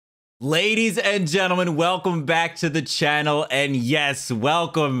Ladies and gentlemen, welcome back to the channel, and yes,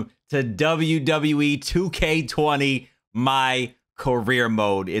 welcome to WWE 2K20 My Career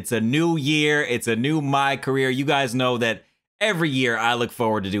Mode. It's a new year, it's a new My Career. You guys know that every year I look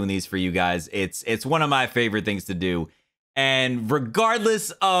forward to doing these for you guys. It's one of my favorite things to do. And regardless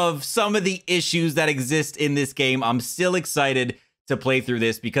of some of the issues that exist in this game, I'm still excited to play through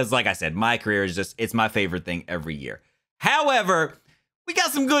this because, like I said, My Career is just, it's my favorite thing every year. However, we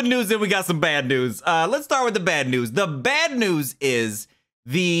got some good news and we got some bad news. Let's start with the bad news. The bad news is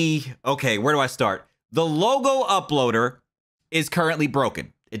okay, where do I start? The logo uploader is currently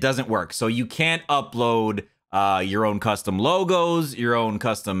broken. It doesn't work. So you can't upload your own custom logos, your own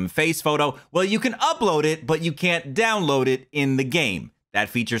custom face photo. Well, you can upload it, but you can't download it in the game. That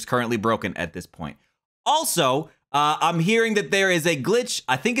feature is currently broken at this point. Also, I'm hearing that there is a glitch.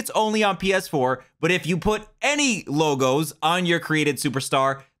 I think it's only on PS4, but if you put any logos on your created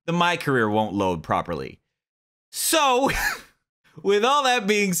superstar, the My Career won't load properly. So, with all that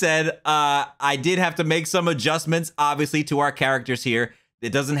being said, I did have to make some adjustments, obviously, to our characters here.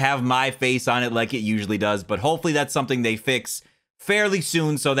 It doesn't have my face on it like it usually does, but hopefully that's something they fix fairly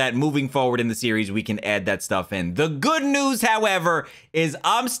soon so that moving forward in the series, we can add that stuff in. The good news, however, is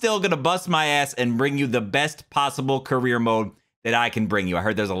I'm still going to bust my ass and bring you the best possible career mode that I can bring you. I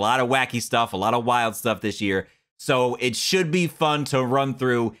heard there's a lot of wacky stuff, a lot of wild stuff this year, so it should be fun to run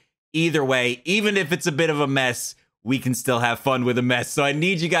through either way. Even if it's a bit of a mess, we can still have fun with a mess. So I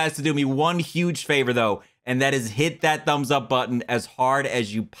need you guys to do me one huge favor, though, and that is hit that thumbs up button as hard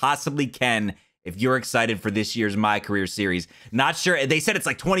as you possibly can if you're excited for this year's My Career series. Not sure, they said it's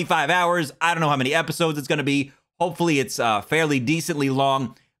like 25 hours. I don't know how many episodes it's gonna be. Hopefully it's fairly decently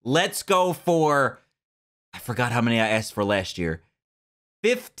long. Let's go for, I forgot how many I asked for last year.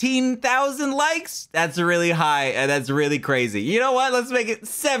 15,000 likes? That's really high and that's really crazy. You know what? Let's make it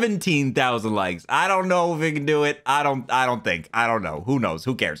 17,000 likes. I don't know if we can do it. I don't know. Who knows?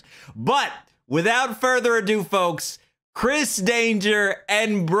 Who cares? But without further ado, folks, Chris Danger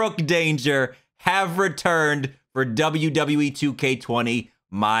and Brooke Danger have returned for WWE 2K20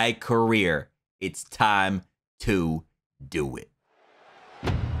 My Career. It's time to do it.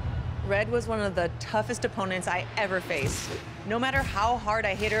 Red was one of the toughest opponents I ever faced. No matter how hard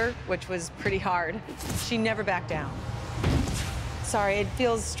I hit her, which was pretty hard, she never backed down. Sorry, it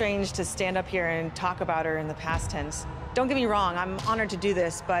feels strange to stand up here and talk about her in the past tense. Don't get me wrong, I'm honored to do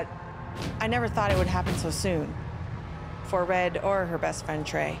this, but I never thought it would happen so soon. For Red or her best friend,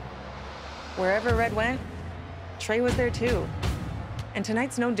 Trey. Wherever Red went, Trey was there too. And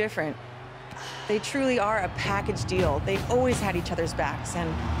tonight's no different. They truly are a package deal. They've always had each other's backs, and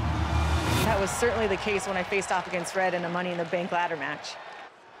that was certainly the case when I faced off against Red in a Money in the Bank ladder match.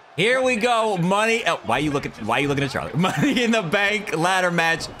 Here we go, Money. Oh, why are you looking at Charlie? Money in the Bank ladder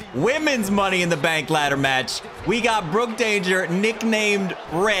match, women's Money in the Bank ladder match. We got Brooke Danger, nicknamed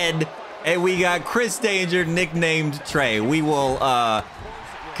Red, and we got Chris Danger, nicknamed Trey. We will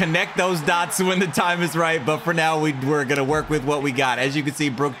connect those dots when the time is right, but for now, we're gonna work with what we got. As you can see,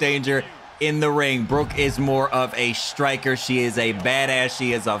 Brooke Danger in the ring. Brooke is more of a striker. She is a badass.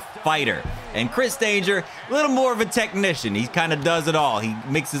 She is a fighter. And Chris Danger, a little more of a technician. He kind of does it all. He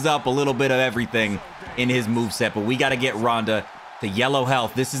mixes up a little bit of everything in his moveset, but we got to get Ronda to yellow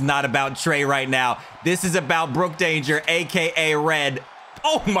health. This is not about Trey right now. This is about Brooke Danger, AKA Red.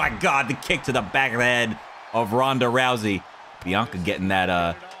 Oh my God, the kick to the back of the head of Ronda Rousey. Bianca getting that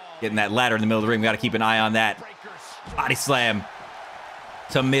ladder in the middle of the ring. We got to keep an eye on that. Body slam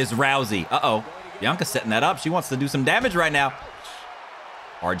to Ms. Rousey. Uh-oh. Bianca setting that up. She wants to do some damage right now.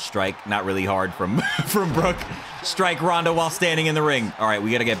 Hard strike. Not really hard from Brooke. Strike Ronda while standing in the ring. All right,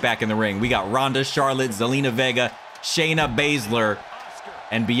 we got to get back in the ring. We got Ronda, Charlotte, Zelina Vega, Shayna Baszler,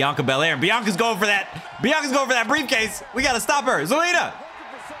 and Bianca Belair. Bianca's going for that. Bianca's going for that briefcase. We got to stop her. Zelina,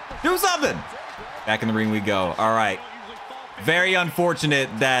 do something. Back in the ring we go. All right. Very unfortunate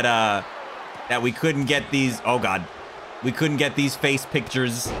that that we couldn't get these. Oh God, we couldn't get these face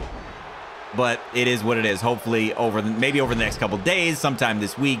pictures, but it is what it is. Hopefully, maybe over the next couple days, sometime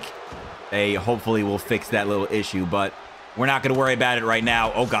this week, they hopefully will fix that little issue. But we're not going to worry about it right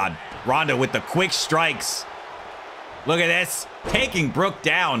now. Oh God, Ronda with the quick strikes. Look at this, taking Brooke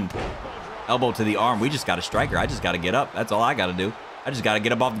down. Elbow to the arm. We just got to strike her. I just got to get up. That's all I got to do. I just got to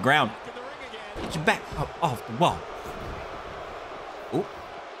get up off the ground. Get your back off the wall. Ooh.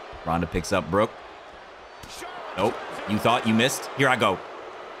 Ronda picks up Brooke. Nope. You thought you missed? Here I go.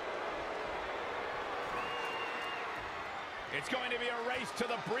 It's going to be a race to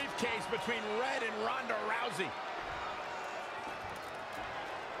the briefcase between Red and Ronda Rousey.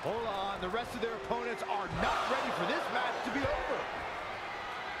 Hold on. The rest of their opponents are not ready for this match to be over.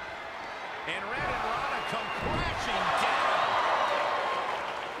 And Red and Ronda come crashing down.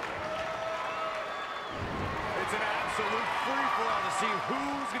 It's an absolute free-for-all to see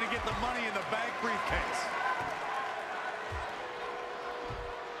who's going to get the Money in the Bank briefcase.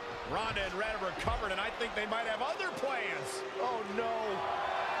 Ronda and Red have recovered, and I think they might have other plans. Oh, no.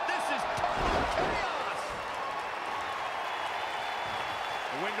 This is total chaos.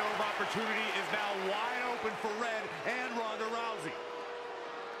 The window of opportunity is now wide open for Red and Ronda Rousey.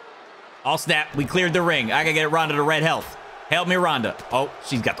 I'll snap. We cleared the ring. I gotta get Ronda to red health. Help me, Ronda. Oh,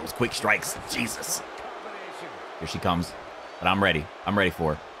 she's got those quick strikes. Jesus. Here she comes. But I'm ready. I'm ready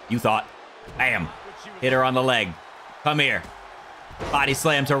for her. You thought. Bam. Hit her on the leg. Come here. Body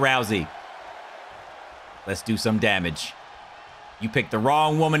slam to Rousey. Let's do some damage. You picked the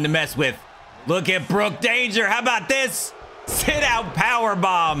wrong woman to mess with. Look at Brooke Danger. How about this? Sit out power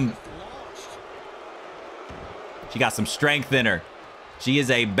bomb. She got some strength in her. She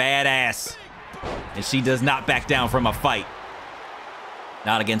is a badass. And she does not back down from a fight.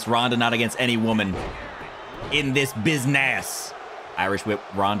 Not against Ronda, not against any woman in this business. Irish whip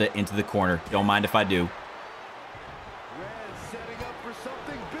Ronda into the corner. Don't mind if I do.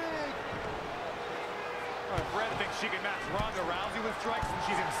 Red thinks she can match Ronda Rousey with strikes, and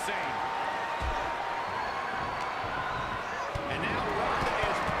she's insane. And now Ronda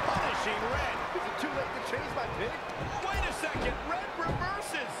is punishing Red. Is it too late to change my pick? Wait a second, Red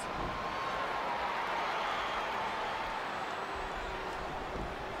reverses.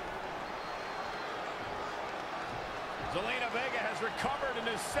 Zelina Vega has recovered and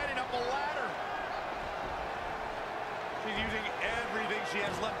is setting up a ladder. She's using everything she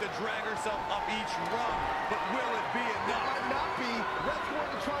has left to drag herself up each rung. But will it be enough? It might not be. Red's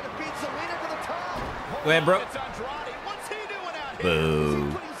going to try to beat Zelina to the top. Go ahead, bro. It's Andrade. What's he doing out here? Boo. Is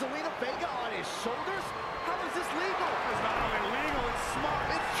he putting Zelina Vega on his shoulders? How is this legal? It's not only legal, it's smart.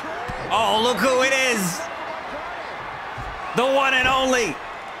 It's true. Oh, look who it is. The one and only.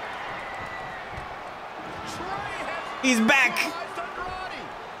 He's back.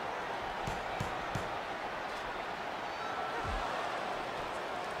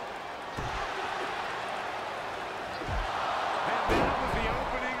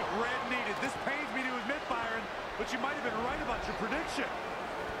 But you might have been right about your prediction.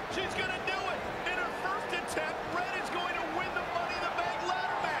 She's going to do it. In her first attempt, Red is going to win the Money in the Bank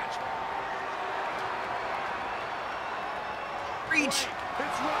ladder match. Reach.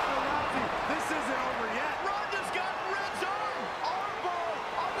 It's Ronda Rousey. This isn't over yet. Ronda's got Red's arm. Armbar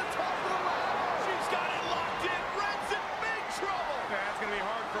on the top of the ladder. She's got it locked in. Red's in big trouble. That's going to be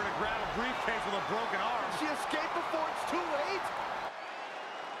hard for her to grab a briefcase with a broken arm. She escaped before it's too late.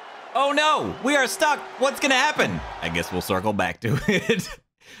 Oh no, we are stuck. What's gonna happen? I guess we'll circle back to it.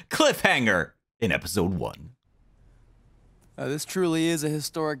 Cliffhanger in episode 1. This truly is a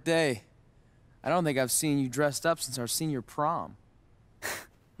historic day. I don't think I've seen you dressed up since our senior prom.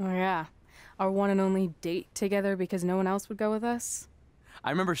 Oh yeah, our one and only date together because no one else would go with us.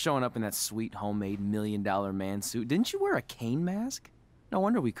 I remember showing up in that sweet homemade $1 million man suit. Didn't you wear a cane mask? No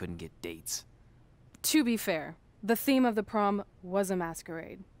wonder we couldn't get dates. To be fair, the theme of the prom was a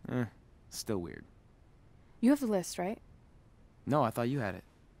masquerade. Still weird. You have the list, right? No, I thought you had it.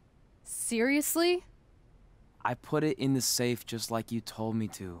 Seriously? I put it in the safe just like you told me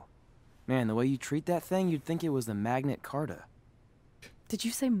to. Man, the way you treat that thing, you'd think it was the Magnet Carta. Did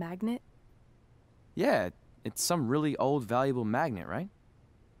you say magnet? Yeah, it's some really old, valuable magnet, right?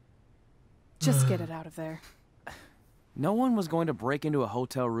 Just get it out of there. No one was going to break into a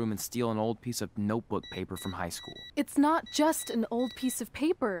hotel room and steal an old piece of notebook paper from high school. It's not just an old piece of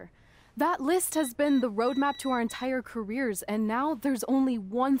paper. That list has been the roadmap to our entire careers, and now there's only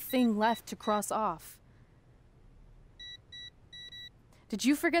one thing left to cross off. Did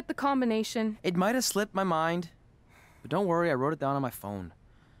you forget the combination? It might have slipped my mind, but don't worry, I wrote it down on my phone.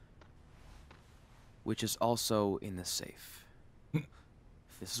 Which is also in the safe.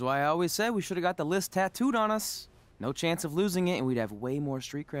 This is why I always said we should have got the list tattooed on us. No chance of losing it, and we'd have way more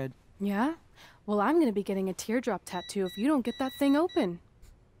street cred. Yeah? Well, I'm gonna be getting a teardrop tattoo if you don't get that thing open.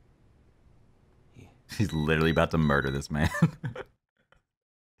 He's literally about to murder this man.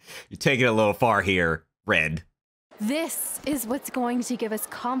 You're taking it a little far here, Red. This is what's going to give us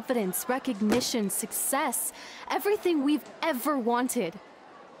confidence, recognition, success, everything we've ever wanted.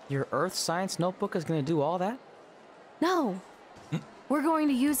 Your earth science notebook is gonna do all that? No. We're going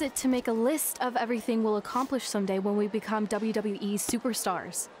to use it to make a list of everything we'll accomplish someday when we become WWE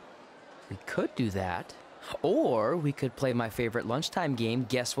superstars. We could do that. Or we could play my favorite lunchtime game,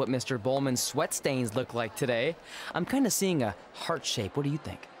 guess what Mr. Bowman's sweat stains look like today. I'm kind of seeing a heart shape. What do you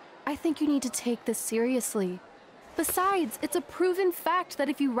think? I think you need to take this seriously. Besides, it's a proven fact that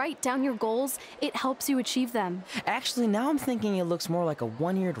if you write down your goals, it helps you achieve them. Actually, now I'm thinking it looks more like a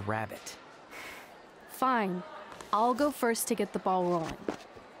one-eared rabbit. Fine. I'll go first to get the ball rolling.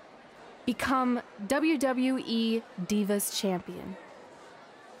 Become WWE Divas Champion.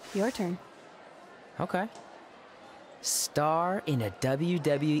 Your turn. Okay. Star in a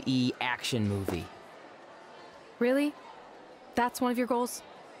WWE action movie. Really? That's one of your goals?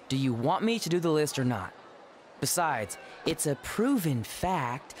 Do you want me to do the list or not? Besides, it's a proven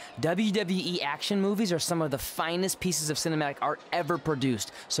fact, WWE action movies are some of the finest pieces of cinematic art ever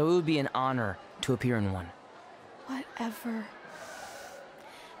produced, so it would be an honor to appear in one. Whatever.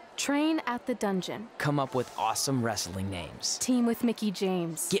 Train at the dungeon. Come up with awesome wrestling names. Team with Mickey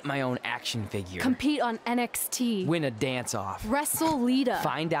James. Get my own action figure. Compete on NXT. Win a dance-off. Wrestle Lita.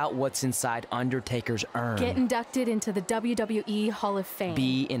 Find out what's inside Undertaker's urn. Get inducted into the WWE Hall of Fame.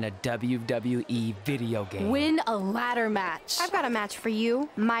 Be in a WWE video game. Win a ladder match. I've got a match for you.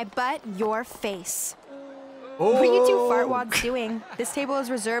 My butt, your face. Oh. What are you two fartwads doing? This table is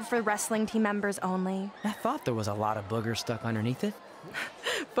reserved for wrestling team members only. I thought there was a lot of boogers stuck underneath it.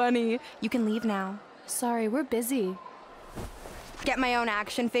 Funny. You can leave now. Sorry, we're busy. Get my own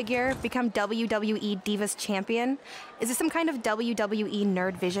action figure, become WWE Divas Champion. Is this some kind of WWE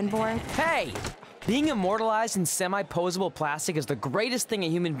nerd vision board? Hey! Being immortalized in semi-posable plastic is the greatest thing a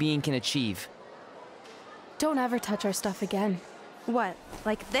human being can achieve. Don't ever touch our stuff again. What,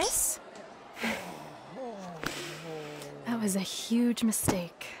 like this? That was a huge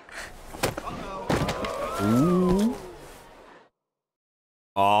mistake. Ooh.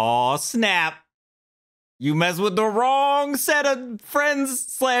 Aw, snap. You mess with the wrong set of friends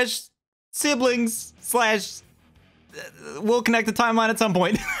slash siblings slash... we'll connect the timeline at some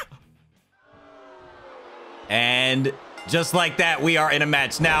point. And just like that, we are in a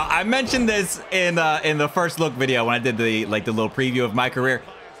match. Now, I mentioned this in the first look video when I did the little preview of my career.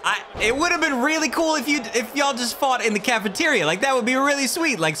 It would have been really cool if y'all just fought in the cafeteria. Like, that would be really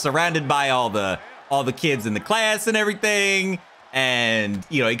sweet. Like, surrounded by all the kids in the class and everything. And,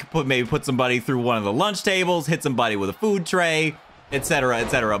 you know, you could maybe put somebody through one of the lunch tables, hit somebody with a food tray, etc.,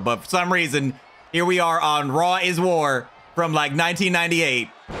 etc. But for some reason, here we are on Raw is War from like 1998.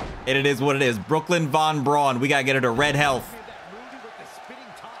 And it is what it is. Brooklyn Von Braun. We gotta get her to red health.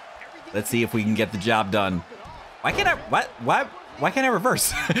 Let's see if we can get the job done. Why can't I? Why can't I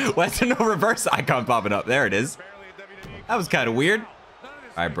reverse? Why is there no reverse icon popping up? There it is. That was kind of weird. All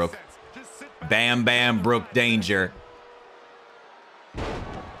right, Brooke. Bam Bam Brooke Danger.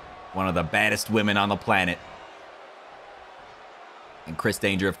 One of the baddest women on the planet. And Chris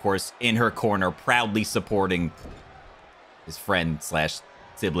Danger, of course, in her corner, proudly supporting his friend slash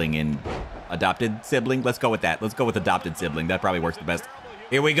sibling in adopted sibling. Let's go with that. Let's go with adopted sibling. That probably works the best.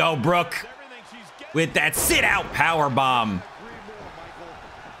 Here we go, Brooke. With that sit-out power bomb.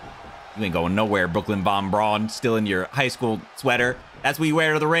 You ain't going nowhere, Brooklyn Von Braun. Still in your high school sweater. That's what you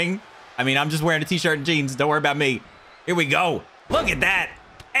wear to the ring? I mean, I'm just wearing a t-shirt and jeans. Don't worry about me. Here we go. Look at that.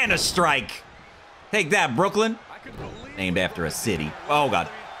 And a strike. Take that, Brooklyn. Named after a city. Oh, God.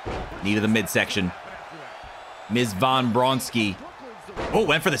 Knee to the midsection. Ms. Von Bronski. Oh,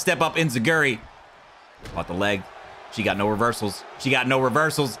 went for the step-up enziguri. Caught the leg. She got no reversals. She got no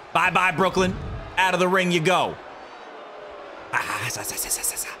reversals. Bye-bye, Brooklyn. Out of the ring you go.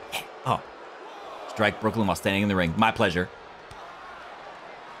 Oh. Strike Brooklyn while standing in the ring. My pleasure.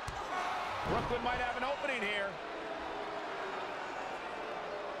 Brooklyn might have an opening here.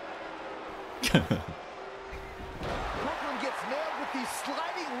 Brooklyn gets nailed with the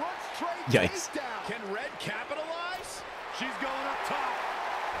sliding lunch tray Yikes. takedown. Can Red capitalize? She's going up top.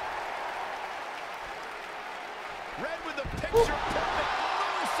 Red with the picture perfect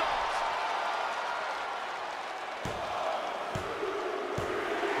moonsault.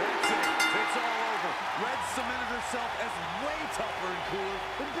 That's it. It's all over. Red cemented herself as way tougher and cooler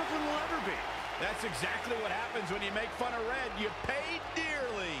than Brooklyn will ever be. That's exactly what happens when you make fun of Red. You pay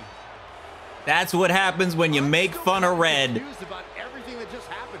dearly. That's what happens when you make fun of Red. Confused about everything that just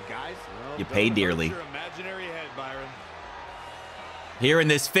happened, guys. You pay dearly. Your imaginary head, Byron. Here in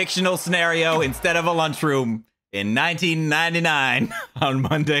this fictional scenario, instead of a lunchroom, in 1999 on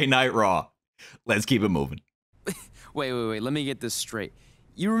Monday Night Raw. Let's keep it moving. Wait. Let me get this straight.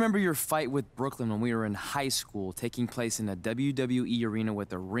 You remember your fight with Brooklyn when we were in high school, taking place in a WWE arena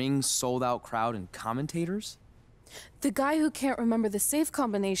with a ring, sold-out crowd, and commentators? The guy who can't remember the safe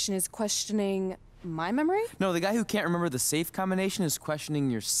combination is questioning my memory? No, the guy who can't remember the safe combination is questioning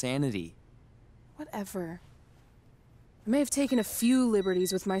your sanity. Whatever. I may have taken a few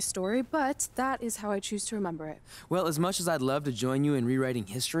liberties with my story, but that is how I choose to remember it. Well, as much as I'd love to join you in rewriting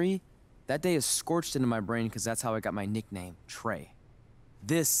history, That day is scorched into my brain because that's how I got my nickname, Trey.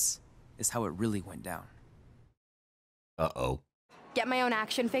 This is how it really went down. Uh-oh. Get my own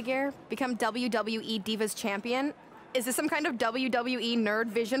action figure, become WWE Divas Champion. Is this some kind of WWE nerd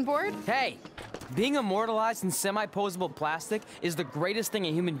vision board? Hey, being immortalized in semi-posable plastic is the greatest thing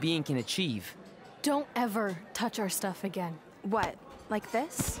a human being can achieve. Don't ever touch our stuff again. What, like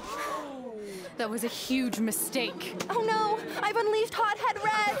this? That was a huge mistake. Oh no, I've unleashed Hothead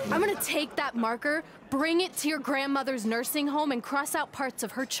Red! I'm gonna take that marker, bring it to your grandmother's nursing home, and cross out parts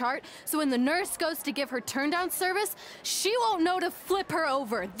of her chart so when the nurse goes to give her turn-down service, she won't know to flip her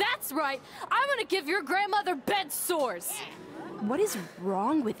over. That's right, I'm gonna give your grandmother bed sores. What is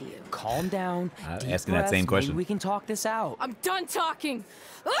wrong with you? Calm down. Deep asking that breaths, same question. Maybe we can talk this out. I'm done talking.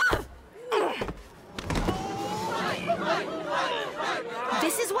 Ah!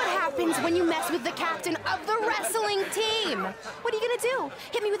 This is what happens when you mess with the captain of the wrestling team. What are you gonna do?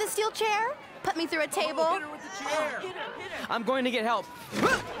 Hit me with a steel chair? Put me through a table? I'm going to get help.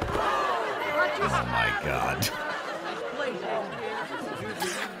 Oh my God.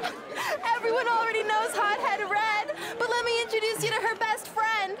 Everyone already knows Hothead Red, but let me introduce you to her best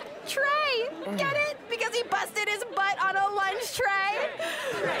friend, Trey. Get it? Because he busted his butt on a lunch tray.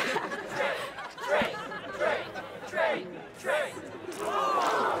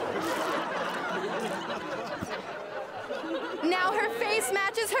 Now her face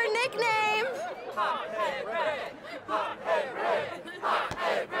matches her nickname.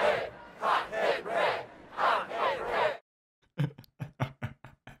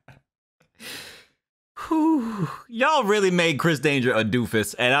 Whew. Y'all really made Chris Danger a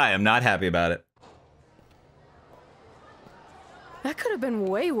doofus, and I am not happy about it. That could have been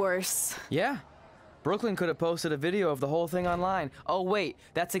way worse. Yeah. Brooklyn could have posted a video of the whole thing online. Oh, wait,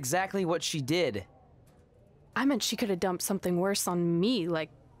 that's exactly what she did. I meant she could have dumped something worse on me, like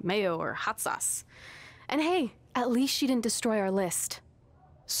mayo or hot sauce. And hey, at least she didn't destroy our list.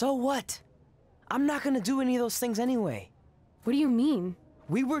 So what? I'm not gonna do any of those things anyway. What do you mean?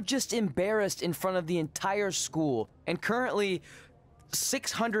 We were just embarrassed in front of the entire school, and currently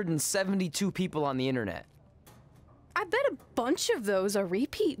 672 people on the internet. I bet a bunch of those are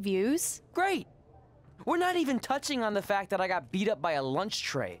repeat views. Great. We're not even touching on the fact that I got beat up by a lunch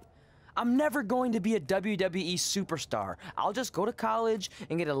tray. I'm never going to be a WWE superstar. I'll just go to college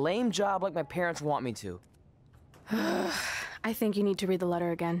and get a lame job like my parents want me to. I think you need to read the letter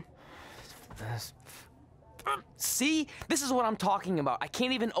again. See? This is what I'm talking about. I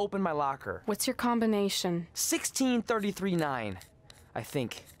can't even open my locker. What's your combination? 1633-9, I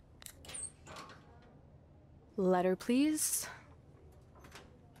think. Letter, please.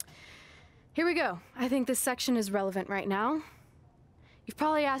 Here we go. I think this section is relevant right now. You've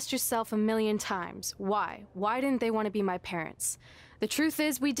probably asked yourself a million times, why? Why didn't they want to be my parents? The truth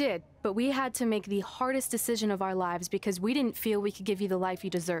is we did, but we had to make the hardest decision of our lives because we didn't feel we could give you the life you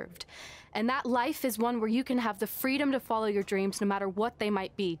deserved. And that life is one where you can have the freedom to follow your dreams no matter what they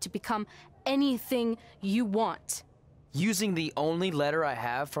might be, to become anything you want. Using the only letter I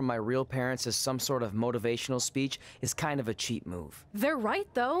have from my real parents as some sort of motivational speech is kind of a cheap move. They're right,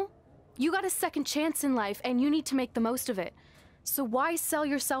 though. You got a second chance in life, and you need to make the most of it. So why sell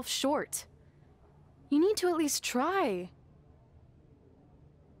yourself short? You need to at least try.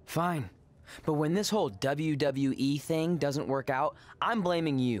 Fine. But when this whole WWE thing doesn't work out, I'm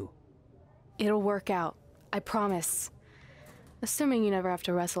blaming you. It'll work out. I promise. Assuming you never have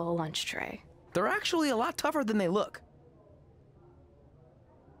to wrestle a lunch tray. They're actually a lot tougher than they look.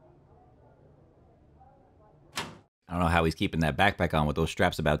 I don't know how he's keeping that backpack on with those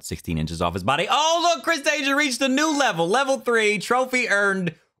straps about 16 inches off his body. Oh, look, Chris Danger reached a new level. Level 3, trophy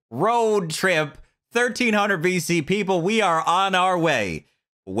earned, road trip, 1300 BC. People, we are on our way.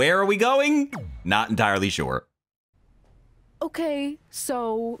 Where are we going? Not entirely sure. Okay,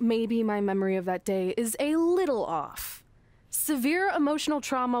 so maybe my memory of that day is a little off. Severe emotional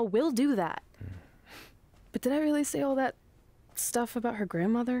trauma will do that. But did I really say all that stuff about her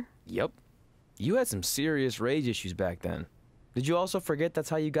grandmother? Yep. You had some serious rage issues back then. Did you also forget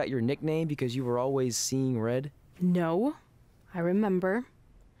that's how you got your nickname because you were always seeing red? No, I remember.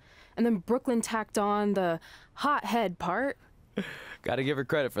 And then Brooklyn tacked on the hot head part. Gotta give her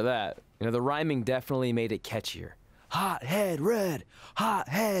credit for that. You know, the rhyming definitely made it catchier. Hot head red, hot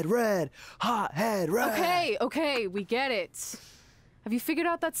head red, hot head red. Okay, we get it. Have you figured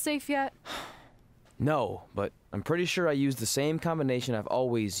out that's safe yet? No, but I'm pretty sure I used the same combination I've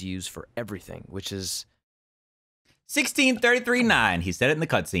always used for everything, which is 1633-9. He said it in the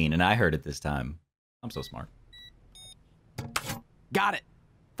cutscene, and I heard it this time. I'm so smart. got it.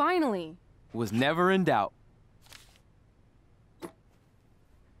 Finally. Was never in doubt.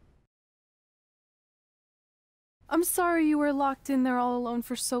 I'm sorry you were locked in there all alone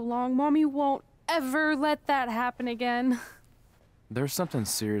for so long. Mommy won't ever let that happen again. There's something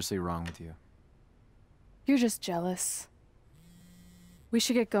seriously wrong with you. You're just jealous. We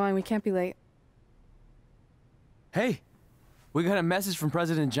should get going. We can't be late. Hey, we got a message from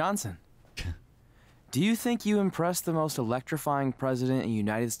President Johnson. Do you think you impressed the most electrifying president in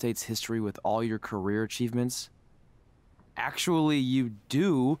United States history with all your career achievements? Actually, you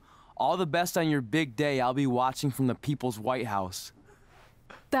do. All the best on your big day. I'll be watching from the People's White House.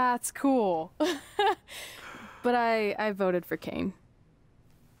 That's cool. But I voted for Kane.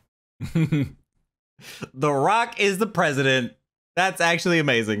 The Rock is the president. That's actually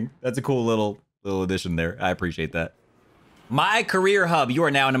amazing. That's a cool little addition there. I appreciate that. My Career Hub. You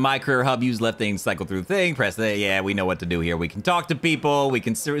are now in a My Career Hub. Use left thing, cycle through thing, press the, yeah, we know what to do here. We can talk to people. We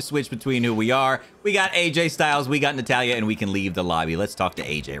can switch between who we are. We got AJ Styles, we got Natalia, and we can leave the lobby. Let's talk to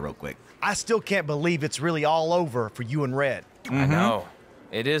AJ real quick. I still can't believe it's really all over for you and Red. I know.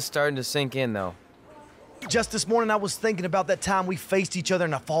 It is starting to sink in, though. Just this morning, I was thinking about that time we faced each other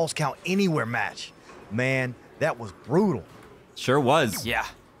in a Falls Count Anywhere match. Man, that was brutal. Sure was. Yeah.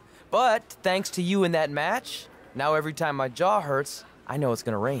 But thanks to you in that match, now every time my jaw hurts, I know it's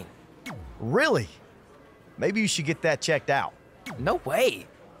gonna rain. Really? Maybe you should get that checked out. No way.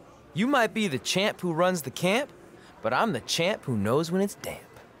 You might be the champ who runs the camp, but I'm the champ who knows when it's damp.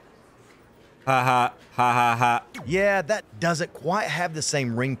 Ha ha, ha ha ha. Yeah, that doesn't quite have the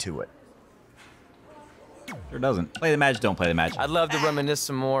same ring to it. Sure doesn't. Play the match, don't play the match. I'd love to reminisce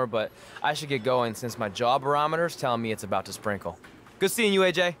some more, but I should get going since my jaw barometer's telling me it's about to sprinkle. Good seeing you,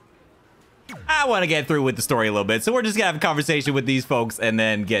 AJ. I want to get through with the story a little bit, so we're just gonna have a conversation with these folks and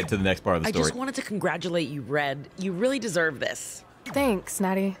then get to the next part of the story. I just wanted to congratulate you, Red. You really deserve this. Thanks,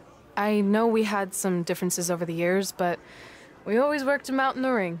 Natty. I know we had some differences over the years, but we always worked them out in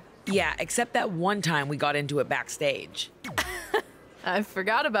the ring. Yeah, except that one time we got into it backstage. I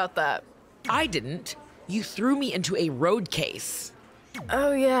forgot about that. I didn't. You threw me into a road case.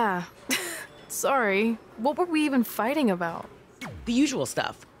 Oh, yeah. Sorry. What were we even fighting about? The usual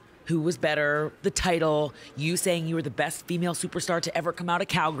stuff. Who was better, the title, you saying you were the best female superstar to ever come out of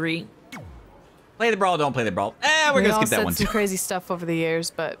Calgary. Play the brawl, don't play the brawl. We're gonna skip that one We all said too. some crazy stuff over the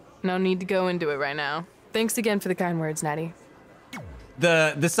years, but no need to go into it right now. Thanks again for the kind words, Natty.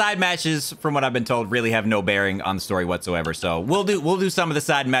 The side matches, from what I've been told, really have no bearing on the story whatsoever. So we'll do some of the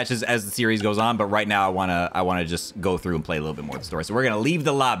side matches as the series goes on, but right now I wanna just go through and play a little bit more of the story. So we're gonna leave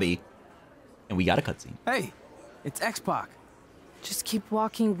the lobby, and we got a cutscene. Hey, it's X-Pac. Just keep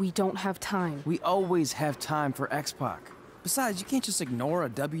walking. We don't have time. We always have time for X-Pac. Besides, you can't just ignore a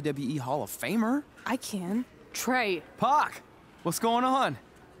WWE Hall of Famer. I can. Trey. Pac, what's going on?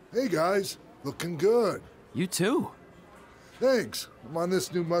 Hey guys, looking good. You too. Thanks. I'm on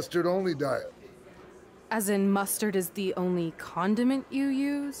this new mustard-only diet. As in mustard is the only condiment you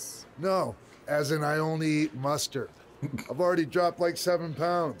use? No, as in I only eat mustard. I've already dropped like 7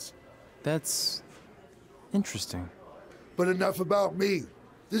 pounds. That's interesting. But enough about me.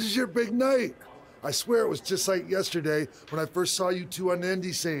 This is your big night. I swear it was just like yesterday when I first saw you two on the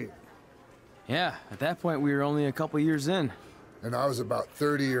indie scene. Yeah, at that point we were only a couple years in. And I was about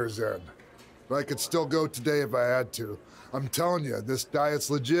 30 years in. But I could still go today if I had to. I'm telling you, this diet's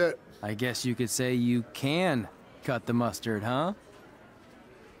legit. I guess you could say you can cut the mustard, huh?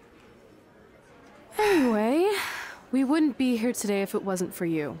 Anyway, we wouldn't be here today if it wasn't for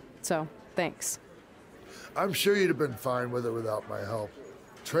you. So, thanks. I'm sure you'd have been fine with it without my help.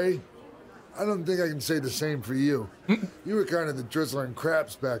 Trey, I don't think I can say the same for you. You were kind of the drizzling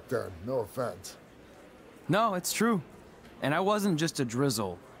craps back then, no offense. No, it's true. And I wasn't just a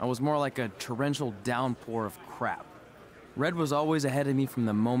drizzle. I was more like a torrential downpour of crap. Red was always ahead of me from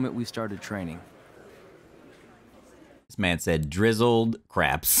the moment we started training. This man said drizzled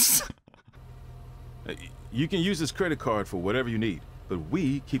craps. You can use this credit card for whatever you need, but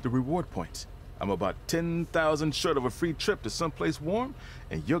we keep the reward points. I'm about 10,000 short of a free trip to someplace warm,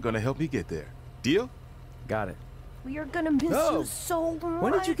 and you're gonna help me get there. Deal? Got it. We are gonna miss you so much.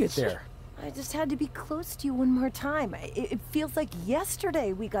 When did you get there? I just had to be close to you one more time. It feels like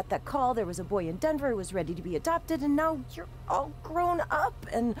yesterday we got that call. There was a boy in Denver who was ready to be adopted, and now you're all grown up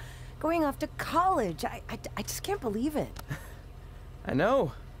and going off to college. I just can't believe it. I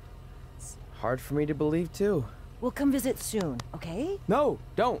know. It's hard for me to believe, too. We'll come visit soon, okay? No,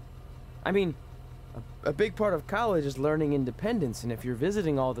 don't. I mean, a big part of college is learning independence, and if you're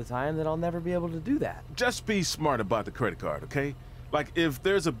visiting all the time, then I'll never be able to do that. Just be smart about the credit card, okay? Like, if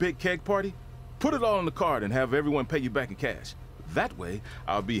there's a big keg party, put it all on the card and have everyone pay you back in cash. That way,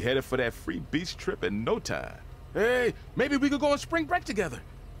 I'll be headed for that free beach trip in no time. Hey, maybe we could go on spring break together.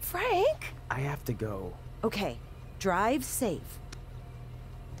 Frank? I have to go. Okay, Drive safe.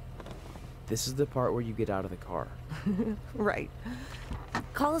 This is the part where you get out of the car. Right.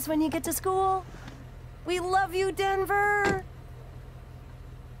 Call us when you get to school. We love you, Denver.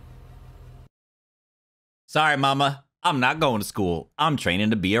 Sorry, Mama. I'm not going to school. I'm training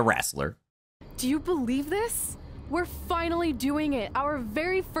to be a wrestler. Do you believe this? We're finally doing it. Our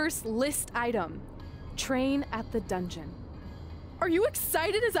very first list item. Train at the dungeon. Are you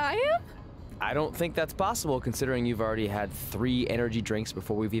excited as I am? I don't think that's possible considering you've already had 3 energy drinks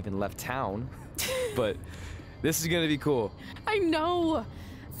before we've even left town. But this is gonna be cool. I know.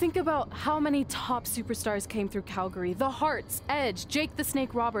 Think about how many top superstars came through Calgary. The Hearts, Edge, Jake the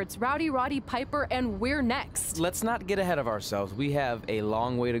Snake Roberts, Rowdy Roddy Piper, and we're next. Let's not get ahead of ourselves. We have a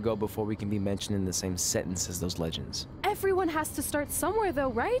long way to go before we can be mentioned in the same sentence as those legends. Everyone has to start somewhere though,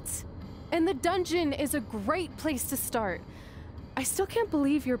 right? And the dungeon is a great place to start. I still can't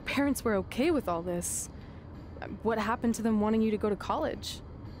believe your parents were okay with all this. What happened to them wanting you to go to college?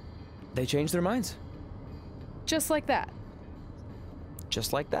 They changed their minds. Just like that.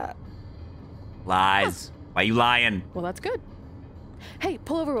 Just like that. Lies. Why you lying? Well, that's good. Hey,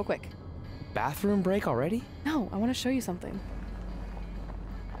 pull over real quick. Bathroom break already? No, I want to show you something.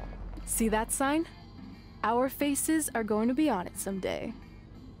 See that sign? Our faces are going to be on it someday.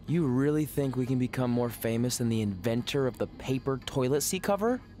 You really think we can become more famous than the inventor of the paper toilet seat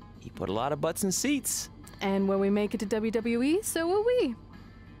cover? He put a lot of butts in seats. And when we make it to WWE, so will we.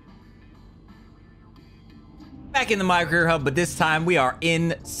 Back in the My Career Hub, but this time we are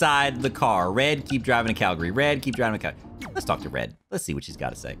inside the car. Red, keep driving to Calgary. Red, keep driving to Calgary. Let's talk to Red. Let's see what she's got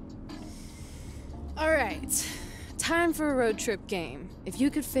to say. All right, time for a road trip game. If you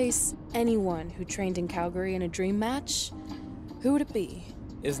could face anyone who trained in Calgary in a dream match, who would it be?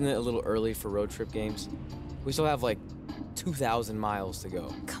 Isn't it a little early for road trip games? We still have like 2,000 miles to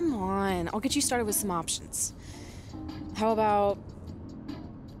go. Come on, I'll get you started with some options. How about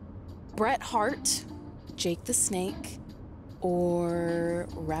Bret Hart, Jake the Snake, or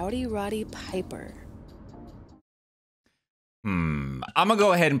Rowdy Roddy Piper? I'm gonna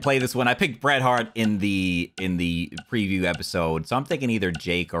go ahead and play this one. I picked Bret Hart in the preview episode, so I'm thinking either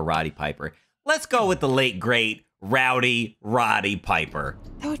Jake or Roddy Piper. Let's go with the late great Rowdy Roddy Piper.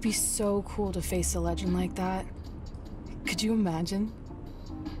 That would be so cool to face a legend like that. Could you imagine?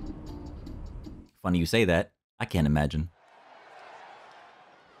 Funny you say that. I can't imagine.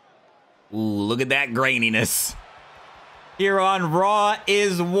 Ooh, look at that graininess. Here on Raw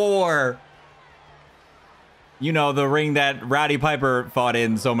is War. You know, the ring that Rowdy Piper fought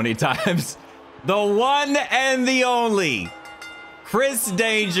in so many times. The one and the only Chris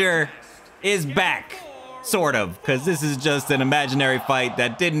Danger is back. Sort of, because this is just an imaginary fight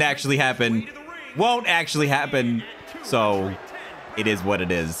that didn't actually happen, won't actually happen, so it is what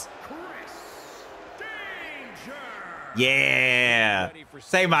it is. Yeah,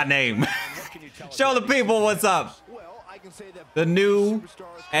 say my name. Show the people what's up. The new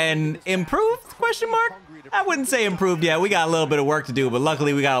and improved, question mark? I wouldn't say improved yet. We got a little bit of work to do, but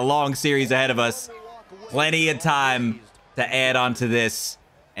luckily we got a long series ahead of us. Plenty of time to add on to this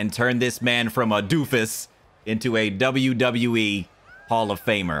and turn this man from a doofus into a WWE Hall of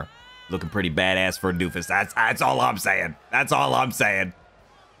Famer. Looking pretty badass for a doofus. That's all I'm saying. That's all I'm saying.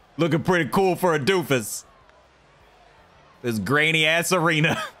 Looking pretty cool for a doofus. This grainy ass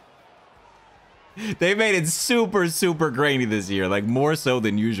arena. They made it super, super grainy this year. Like more so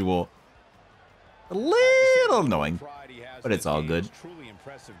than usual. A little annoying, but it's all good.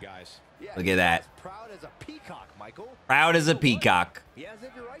 Look at that. Proud as a peacock, Michael. Proud as a peacock. He has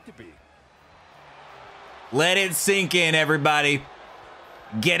every right to be. Let it sink in, everybody.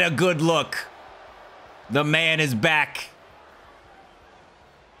 Get a good look. The man is back.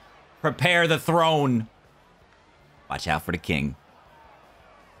 Prepare the throne. Watch out for the king.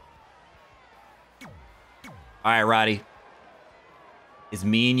 All right, Roddy. It's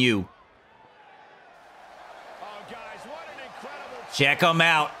me and you. Check him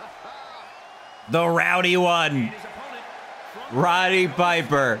out. The rowdy one. Roddy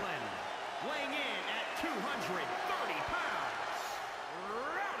Piper.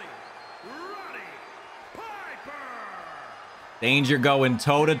 Danger going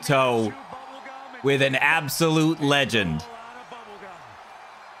toe-to-toe with an absolute legend.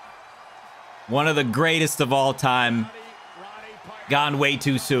 One of the greatest of all time. Gone way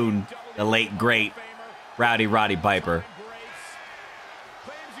too soon. The late, great Rowdy Roddy Piper.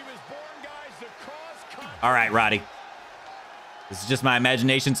 All right, Roddy. This is just my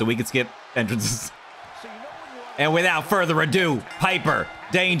imagination, so we can skip entrances. And without further ado, Piper,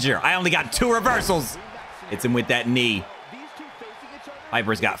 Danger. I only got 2 reversals. Hits him with that knee.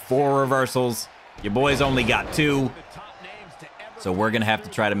 Piper's got 4 reversals. Your boys only got 2. So we're going to have to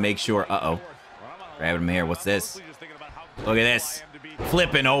try to make sure. Uh-oh. Grabbing him here. What's this? Look at this.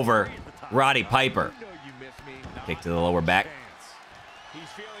 Flipping over Roddy Piper. Kick to the lower back. We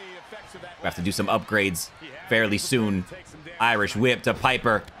have to do some upgrades fairly soon. Irish whip to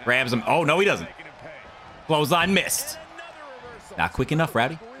Piper. Grabs him. Oh, no, he doesn't. Clothesline missed. Not quick enough,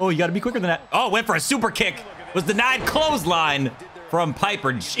 Rowdy. Oh, you got to be quicker than that. Oh, went for a super kick. Was denied. Clothesline from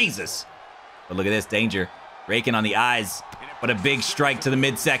Piper. Jesus. But look at this. Danger. Raking on the eyes. But a big strike to the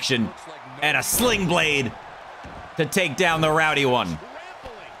midsection. And a sling blade to take down the Rowdy one.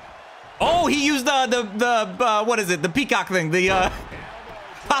 Oh, he used the what is it? The peacock thing. The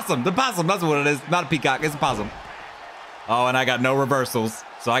possum. The possum. That's what it is. Not a peacock. It's a possum. Oh, and I got no reversals.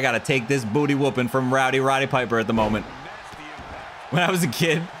 So I got to take this booty whooping from Roddy Piper at the moment. When I was a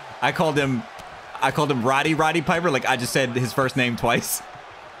kid, I called him Roddy Piper. Like I just said his first name twice.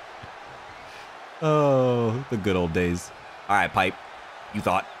 Oh, the good old days. All right, Pipe. You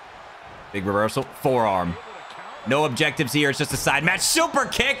thought. Big reversal. Forearm. No objectives here. It's just a side match. Super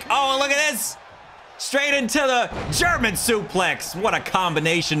kick. Oh, look at this. Straight into the German suplex. What a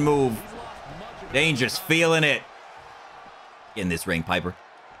combination move. Danger's feeling it. Get in this ring, Piper.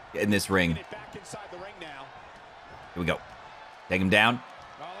 Get in this ring. Here we go. Take him down.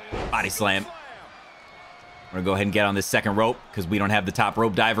 Body slam. We're going to go ahead and get on this second rope because we don't have the top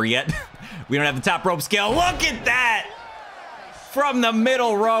rope diver yet. We don't have the top rope skill. Look at that. From the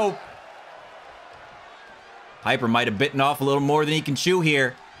middle rope. Piper might have bitten off a little more than he can chew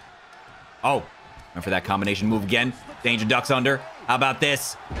here. Oh, went for that combination move again. Danger ducks under. How about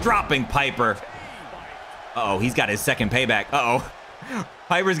this? Dropping Piper. Uh-oh, he's got his second payback. Uh-oh.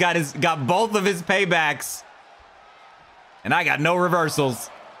 Piper's got both of his paybacks. And I got no reversals.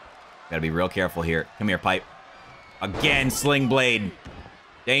 Gotta be real careful here. Come here, Pipe. Again, sling blade.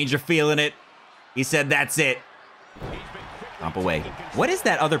 Danger feeling it. He said that's it. Stomp away. What is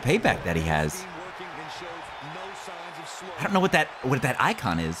that other payback that he has? I don't know what that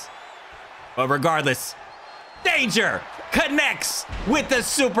icon is. But regardless, Danger connects with the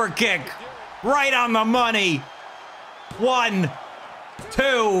super kick. Right on the money. 1, 2.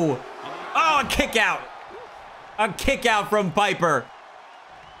 Oh, a kick out. A kick out from Piper.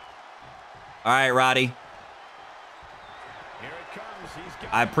 All right, Roddy.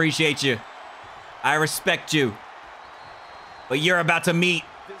 I appreciate you. I respect you. But you're about to meet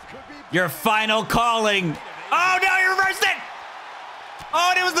your final calling. Oh, no, you reversed it.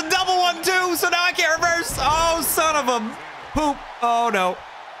 Oh, and it was the double one, too, so now I can't reverse. Oh, son of a poop. Oh, no.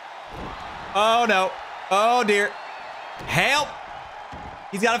 Oh, no. Oh, dear. Help.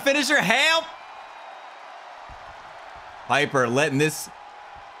 He's got a finisher. Help. Piper letting this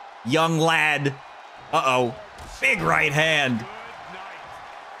young lad. Uh-oh. Big right hand.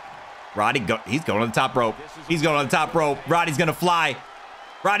 Roddy, he's going on the top rope. He's going on the top rope. Roddy's going to fly.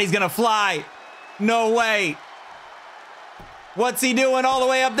 Roddy's going to fly. No way. What's he doing all the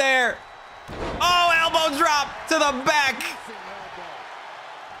way up there? Oh, elbow drop to the back.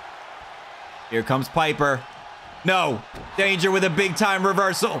 Here comes Piper. No. Danger with a big time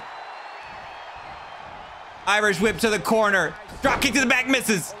reversal. Irish whip to the corner. Drop kick to the back,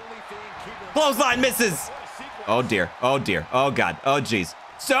 misses. Clothesline misses. Oh, dear. Oh, dear. Oh, God. Oh, jeez.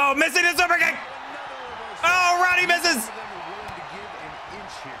 So, missing the super kick. Oh, Roddy misses.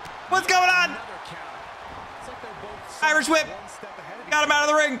 What's going on? Irish whip. Got him out of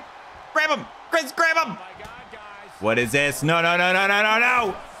the ring. Grab him. Chris, grab him. What is this? No, no, no, no, no, no,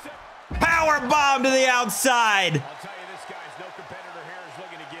 no. Power bomb to the outside.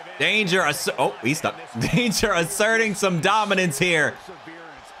 Danger. Oh, he's stuck. Danger asserting some dominance here.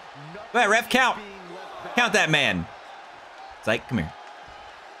 Go ahead, ref, count. Count that man. It's like, come here.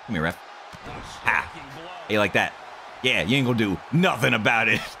 Come here, ref. Ha. Hey, like that. Yeah, you ain't gonna do nothing about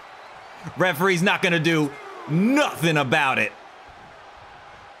it. Referee's not gonna do nothing about it.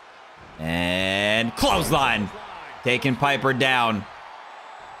 And clothesline. Taking Piper down.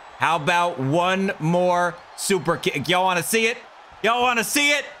 How about one more super kick? Y'all want to see it? Y'all want to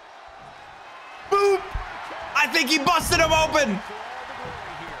see it? Boop! I think he busted him open.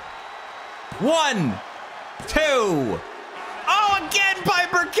 1, 2. Oh, again,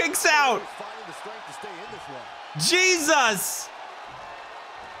 Piper kicks out. Jesus.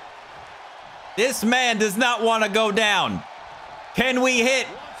 This man does not want to go down. Can we hit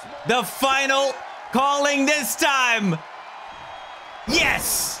the final calling this time?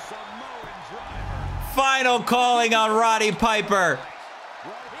 Yes. Final calling on Roddy Piper.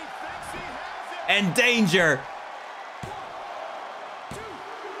 And Danger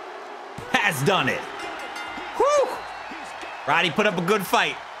has done it. Whew. Roddy put up a good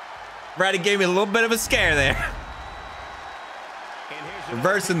fight. Brady gave me a little bit of a scare there.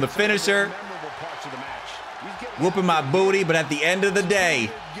 Reversing the finisher. Whooping my booty, but at the end of the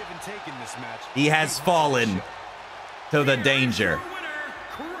day, he has fallen to the Danger.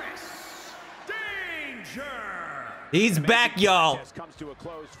 He's back, y'all.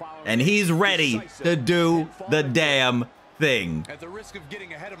 And he's ready to do the damn thing. At the risk of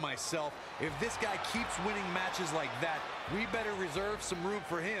getting ahead of myself, if this guy keeps winning matches like that, we better reserve some room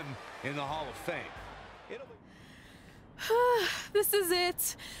for him in the Hall of Fame. This is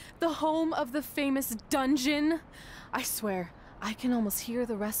it. The home of the famous dungeon. I swear, I can almost hear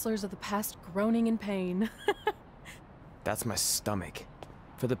the wrestlers of the past groaning in pain. That's my stomach.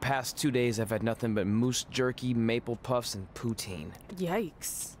 For the past 2 days, I've had nothing but moose jerky, maple puffs, and poutine.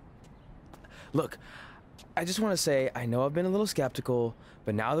 Yikes. Look, I just want to say, I know I've been a little skeptical,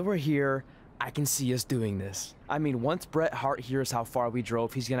 but now that we're here, I can see us doing this. I mean, once Bret Hart hears how far we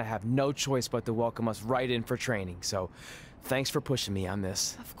drove, he's gonna have no choice but to welcome us right in for training. So, thanks for pushing me on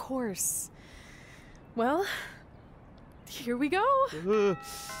this. Of course. Well, here we go.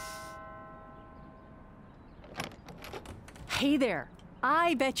 Hey there.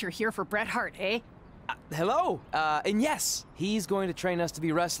 I bet you're here for Bret Hart, eh? Hello. And yes, he's going to train us to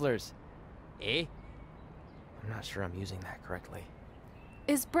be wrestlers. Eh? I'm not sure I'm using that correctly.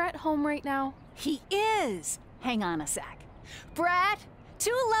 Is Bret home right now? He is. Hang on a sec. Bret,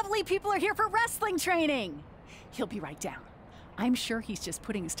 2 lovely people are here for wrestling training. He'll be right down. I'm sure he's just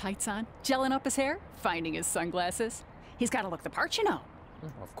putting his tights on, gelling up his hair, finding his sunglasses. He's got to look the part, you know.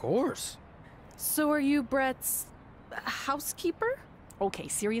 Of course. So are you Bret's housekeeper? Okay,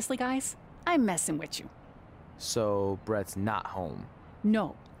 seriously, guys? I'm messing with you. So Bret's not home?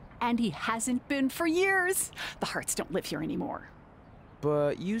 No, and he hasn't been for years. The Harts don't live here anymore.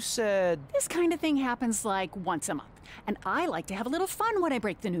 But you said... This kind of thing happens like once a month, and I like to have a little fun when I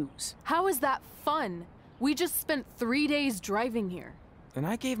break the news. How is that fun? We just spent 3 days driving here. And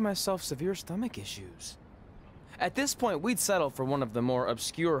I gave myself severe stomach issues. At this point, we'd settle for one of the more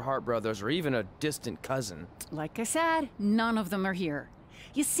obscure Hart brothers or even a distant cousin. Like I said, none of them are here.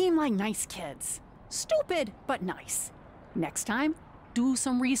 You seem like nice kids. Stupid, but nice. Next time, do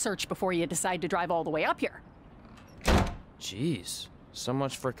some research before you decide to drive all the way up here. Jeez. So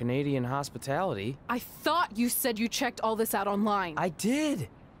much for Canadian hospitality. I thought you said you checked all this out online. I did.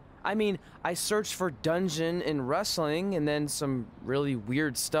 I mean, I searched for dungeon in wrestling, and then some really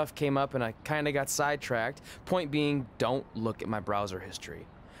weird stuff came up, and I kind of got sidetracked. Point being, don't look at my browser history.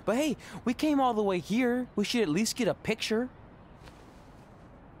 But hey, we came all the way here. We should at least get a picture.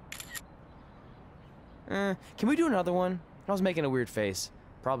 Can we do another one? I was making a weird face.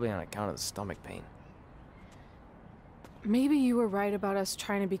 Probably on account of the stomach pain. Maybe you were right about us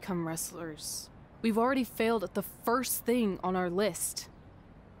trying to become wrestlers. We've already failed at the first thing on our list.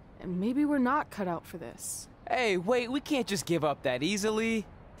 And maybe we're not cut out for this. Hey, wait, we can't just give up that easily.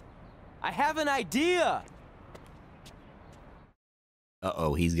 I have an idea!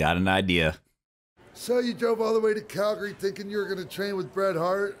 Uh-oh, he's got an idea. So you drove all the way to Calgary thinking you were going to train with Bret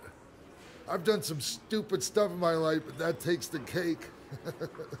Hart? I've done some stupid stuff in my life, but that takes the cake.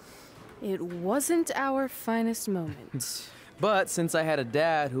 It wasn't our finest moment. But since I had a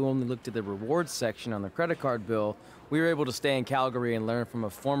dad who only looked at the rewards section on the credit card bill, we were able to stay in Calgary and learn from a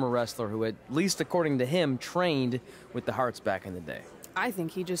former wrestler who, at least according to him, trained with the Harts back in the day. I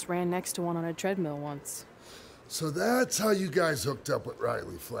think he just ran next to one on a treadmill once. So that's how you guys hooked up with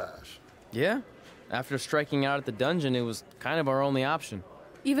Riley Flash. Yeah. After striking out at the dungeon, it was kind of our only option.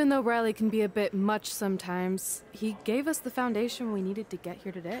 Even though Riley can be a bit much sometimes, he gave us the foundation we needed to get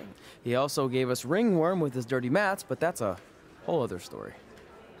here today. He also gave us Ringworm with his dirty mats, but that's a whole other story.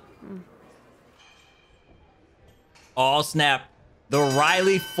 Oh, snap. The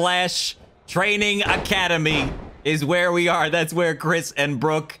Riley Flash Training Academy is where we are. That's where Chris and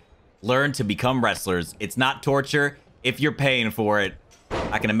Brooke learn to become wrestlers. It's not torture if you're paying for it.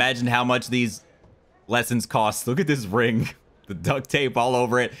 I can imagine how much these lessons cost. Look at this ring. The duct tape all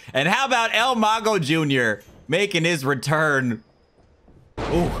over it. And how about El Mago Jr. making his return?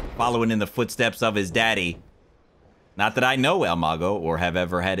 Ooh, following in the footsteps of his daddy. Not that I know El Mago or have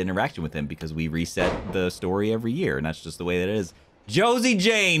ever had interaction with him, because we reset the story every year, and that's just the way that it is. Josie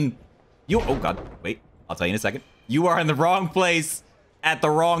Jane, oh God, wait, I'll tell you in a second. You are in the wrong place at the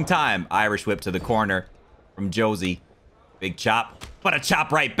wrong time. Irish whip to the corner from Josie. Big chop, but a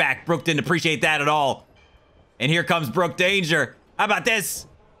chop right back. Brooke didn't appreciate that at all. And here comes Brooke Danger. How about this?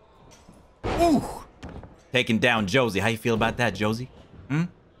 Ooh, taking down Josie. How you feel about that, Josie?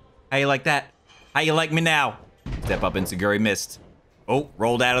 How you like that? How you like me now? Step up, Insecurity missed. Oh,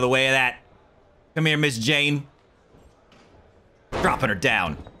 rolled out of the way of that. Come here, Miss Jane. Dropping her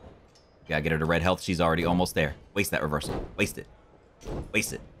down. Gotta get her to red health. She's already almost there. Waste that reversal. Waste it.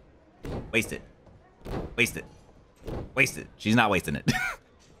 Waste it. Waste it. Waste it. Waste it. She's not wasting it.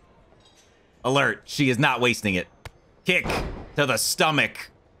 Alert. She is not wasting it. Kick to the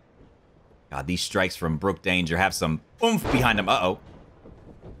stomach. God, these strikes from Brooke Danger have some oomph behind them. Uh-oh.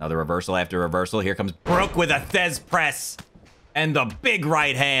 Another reversal after reversal. Here comes Brooke with a Thez press. And the big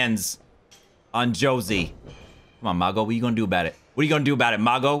right hands on Josie. Come on, Mago. What are you going to do about it? What are you going to do about it,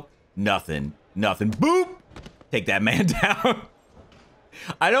 Mago? Nothing. Nothing. Boop. Take that man down.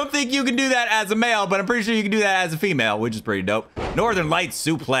 I don't think you can do that as a male, but I'm pretty sure you can do that as a female, which is pretty dope. Northern Lights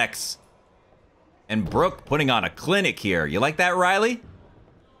suplex. And Brooke putting on a clinic here. You like that, Riley?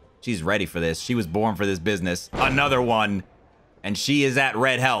 She's ready for this. She was born for this business. Another one. And she is at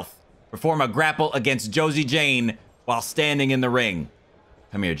red health. Perform a grapple against Josie Jane while standing in the ring.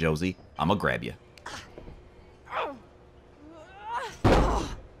 Come here, Josie. I'm gonna grab you.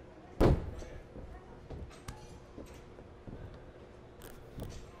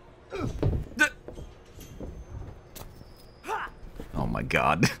 Oh my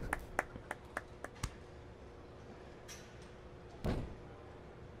God.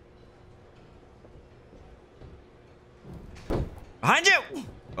 Behind you!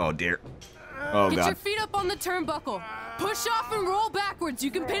 Oh dear. Oh Get God. your feet up on the turnbuckle. Push off and roll backwards.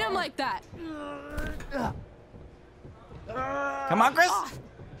 You can pin him like that. Come on, Chris.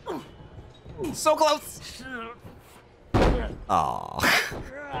 So close. Aw.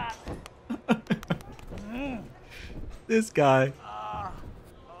 This guy.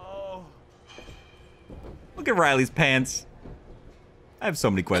 Look at Riley's pants. I have so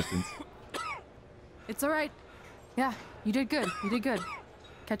many questions. It's all right. Yeah, you did good. You did good.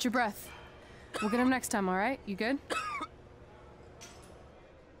 Catch your breath. We'll get him next time, all right? You good?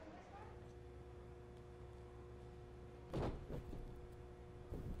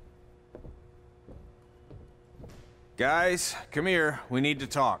 Guys, come here. We need to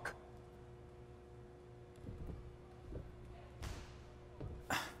talk.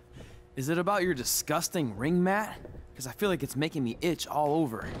 Is it about your disgusting ring mat? Because I feel like it's making me itch all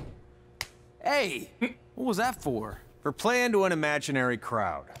over. Hey, what was that for? For playing to an imaginary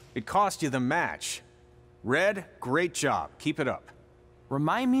crowd. It cost you the match. Red, great job. Keep it up.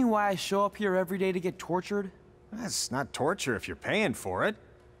 Remind me why I show up here every day to get tortured? That's not torture if you're paying for it.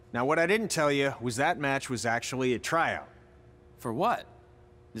 Now, what I didn't tell you was that match was actually a tryout. For what?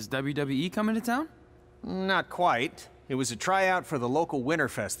 Is WWE coming to town? Not quite. It was a tryout for the local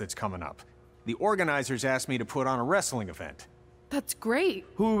Winterfest that's coming up. The organizers asked me to put on a wrestling event. That's great.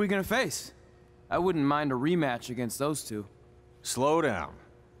 Who are we gonna face? I wouldn't mind a rematch against those two. Slow down.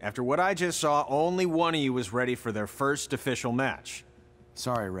 After what I just saw, only one of you was ready for their first official match.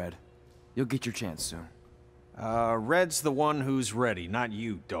 Sorry, Red. You'll get your chance soon. Red's the one who's ready, not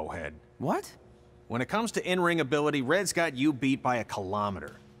you, doughhead. What? When it comes to in-ring ability, Red's got you beat by a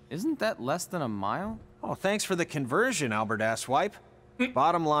kilometer. Isn't that less than a mile? Oh, thanks for the conversion, Albert Asswipe.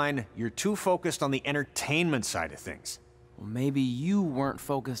 Bottom line, you're too focused on the entertainment side of things. Well, maybe you weren't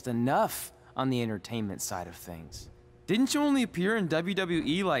focused enough on the entertainment side of things. Didn't you only appear in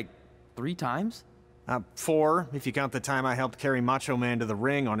WWE like 3 times? 4, if you count the time I helped carry Macho Man to the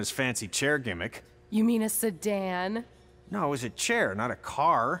ring on his fancy chair gimmick. You mean a sedan? No, it was a chair, not a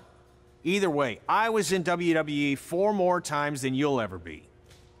car. Either way, I was in WWE 4 more times than you'll ever be.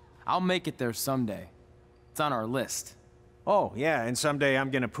 I'll make it there someday. It's on our list. Oh, yeah, and someday I'm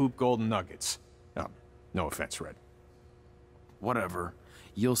gonna poop golden nuggets. No offense, Red. Whatever.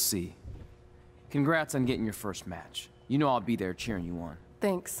 You'll see. Congrats on getting your first match. You know I'll be there cheering you on.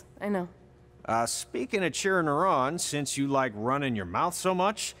 Thanks. I know. Speaking of cheering her on, since you like running your mouth so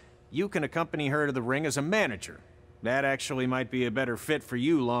much, you can accompany her to the ring as a manager. That actually might be a better fit for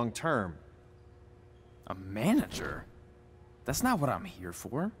you long term. A manager? That's not what I'm here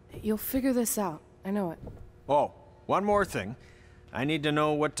for. You'll figure this out. I know it. Oh, one more thing. I need to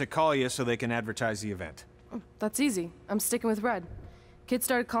know what to call you so they can advertise the event. That's easy. I'm sticking with Red. Kids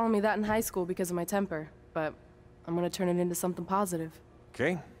started calling me that in high school because of my temper, but I'm gonna turn it into something positive.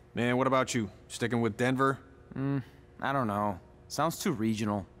 Okay. Man, what about you? Sticking with Denver? I don't know. Sounds too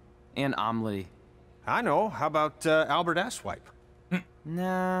regional. And omelette-y. I know. How about Albert Asswipe?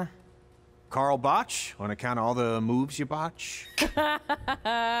 Nah. Carl Botch, on account of all the moves you botch?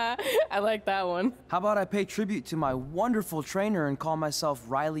 I like that one. How about I pay tribute to my wonderful trainer and call myself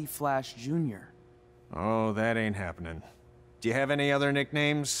Riley Flash Jr.? Oh, that ain't happening. Do you have any other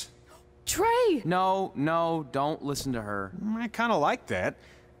nicknames? Trey! No, don't listen to her. I kind of like that.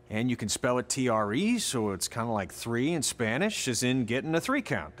 And you can spell it T-R-E, so it's kind of like 3 in Spanish, as in getting a 3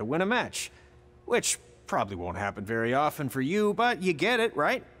 count to win a match. Which probably won't happen very often for you, but you get it,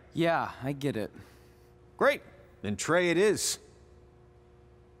 right? Yeah, I get it. Great. Then Trey it is.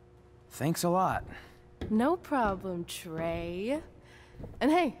 Thanks a lot. No problem, Trey.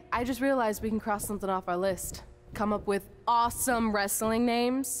 And hey, I just realized we can cross something off our list. Come up with awesome wrestling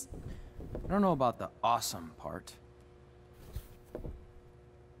names. I don't know about the awesome part.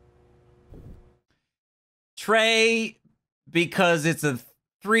 Trey, because it's a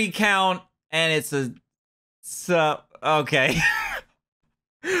 3 count and it's a okay.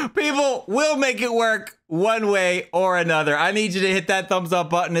 People will make it work one way or another. I need you to hit that thumbs up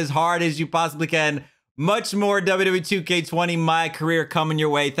button as hard as you possibly can. Much more WWE 2K20, my career, coming your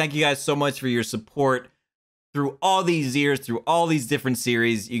way. Thank you guys so much for your support through all these years, through all these different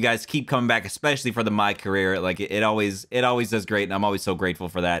series. You guys keep coming back, especially for the my career. Like it always does great, and I'm always so grateful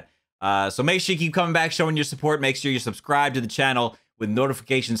for that. So make sure you keep coming back, showing your support. Make sure you're subscribed to the channel with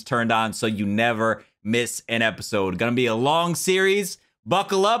notifications turned on so you never miss an episode. Gonna be a long series.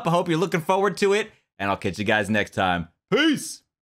 Buckle up. I hope you're looking forward to it, and I'll catch you guys next time. Peace.